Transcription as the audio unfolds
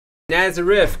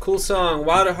Nazariff, cool song,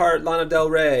 Wild at Heart, Lana Del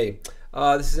Rey.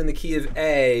 This is in the key of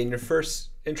A. In your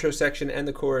first intro section and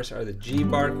the chorus are the G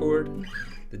bar chord,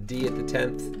 the D at the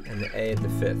 10th, and the A at the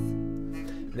 5th.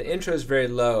 And the intro is very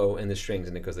low in the strings,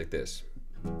 and it goes like this.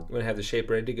 You want to have the shape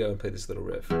ready to go and play this little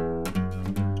riff.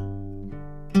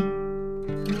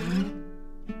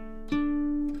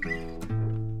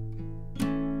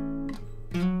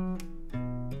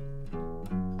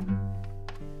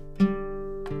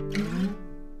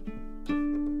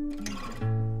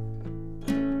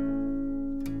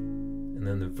 And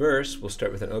then the verse will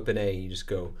start with an open A. You just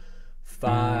go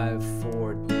 5,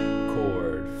 4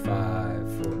 chord,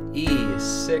 5, 4. E is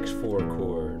 6, 4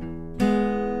 chord.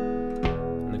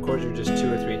 And the chords are just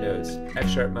 2 or 3 notes. F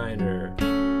sharp minor,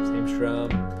 same strum,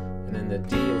 and then the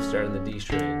D will start on the D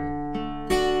string.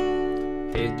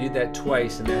 Okay, do that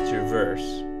twice, and that's your verse.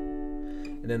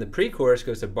 And then the pre-chorus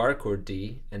goes to bar chord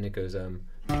D, and it goes with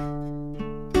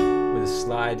a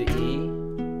slide to E,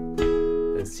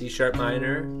 then C sharp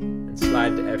minor, and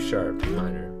slide to F sharp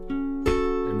minor,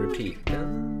 and repeat. Now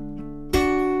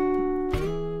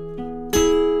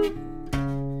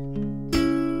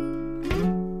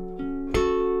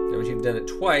once you've done it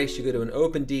twice, you go to an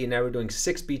open D, and now we're doing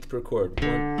 6 beats per chord.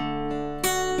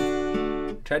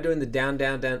 1. Try doing the down,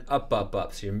 down, down, up, up,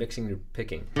 up, so you're mixing your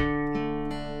picking.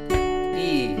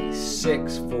 E,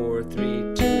 6, 4, 3,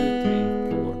 2, 3, 4.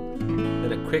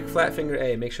 Then a quick flat finger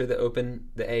A. Make sure the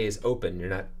A is open. You're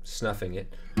not snuffing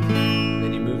it.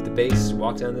 Then you move the bass,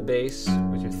 walk down the bass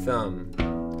with your thumb.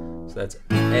 So that's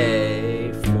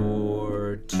A,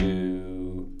 4,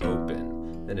 2,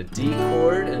 open. Then a D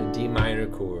chord and a D minor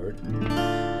chord.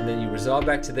 And then you resolve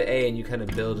back to the A and you kind of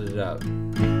build it up.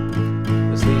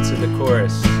 This leads to the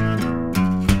chorus,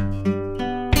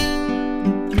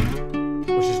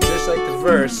 which is just like the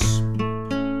verse,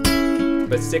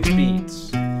 but 6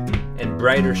 beats and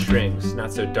brighter strings,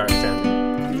 not so dark sounding.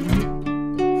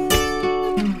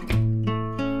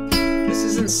 This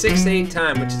is in 6/8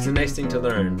 time, which is a nice thing to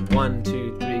learn. 1,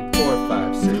 2, 3, 4,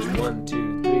 5, 6. 1,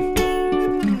 2, 3, 4.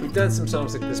 We've done some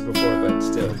songs like this before, but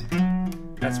still,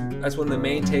 that's one of the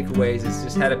main takeaways, is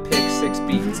just how to pick 6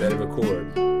 beats out of a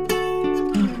chord.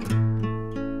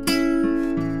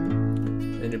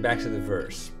 Then you're back to the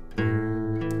verse.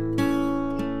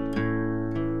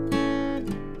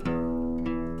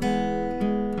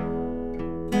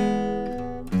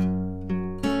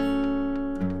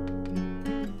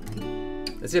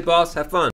 That's it, boss. Have fun.